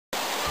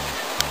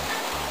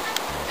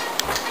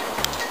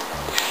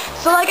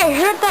So like I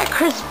heard that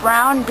Chris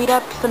Brown beat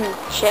up some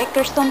chick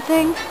or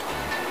something.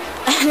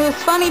 And it was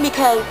funny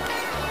because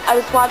I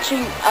was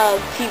watching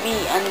TV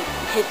and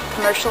his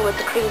commercial with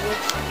the crazy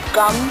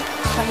gum.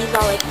 And he's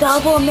all like,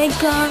 double make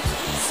gum.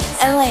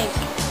 And like,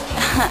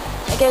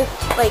 I guess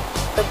like,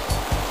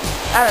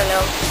 I don't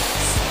know.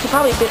 He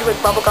probably beat her with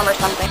bubble gum or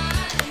something.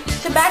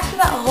 So back to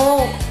that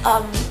whole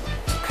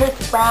Chris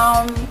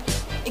Brown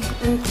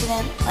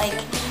incident, like,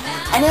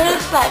 I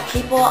noticed that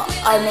people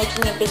are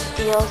making a big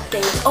deal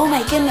saying, oh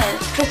my goodness,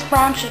 Chris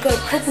Brown should go to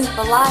prison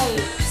for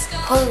life.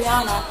 Poor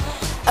Rihanna.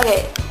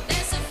 Okay,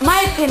 my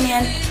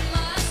opinion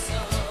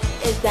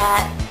is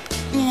that,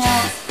 you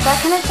know, that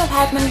kind of stuff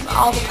happens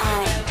all the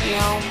time, you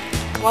know,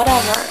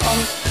 whatever,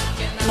 and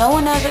no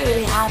one knows what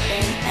really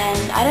happened, and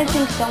I don't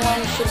think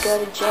someone should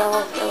go to jail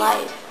for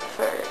life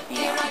for,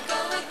 you know,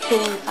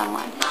 hitting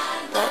someone.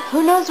 But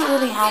who knows what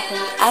really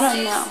happened? I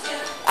don't know.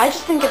 I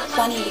just think it's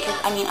funny because,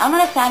 I mean, I'm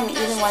not a fan of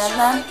either one of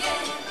them,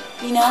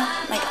 you know,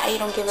 like, I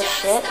don't give a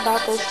shit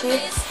about those two.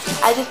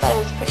 I just thought it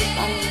was pretty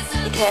funny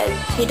because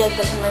he does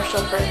the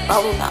commercial for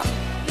bubble gum.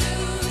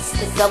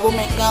 The double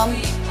mint gum,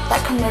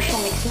 that commercial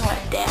makes me want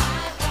to dance.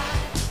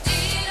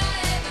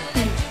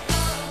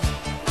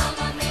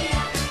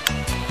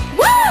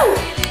 Woo!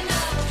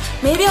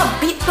 Maybe I'll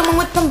beat someone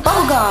with some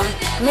bubble gum.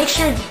 Make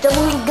sure it's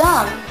double mint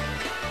gum.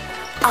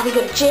 I could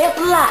go to jail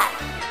for life.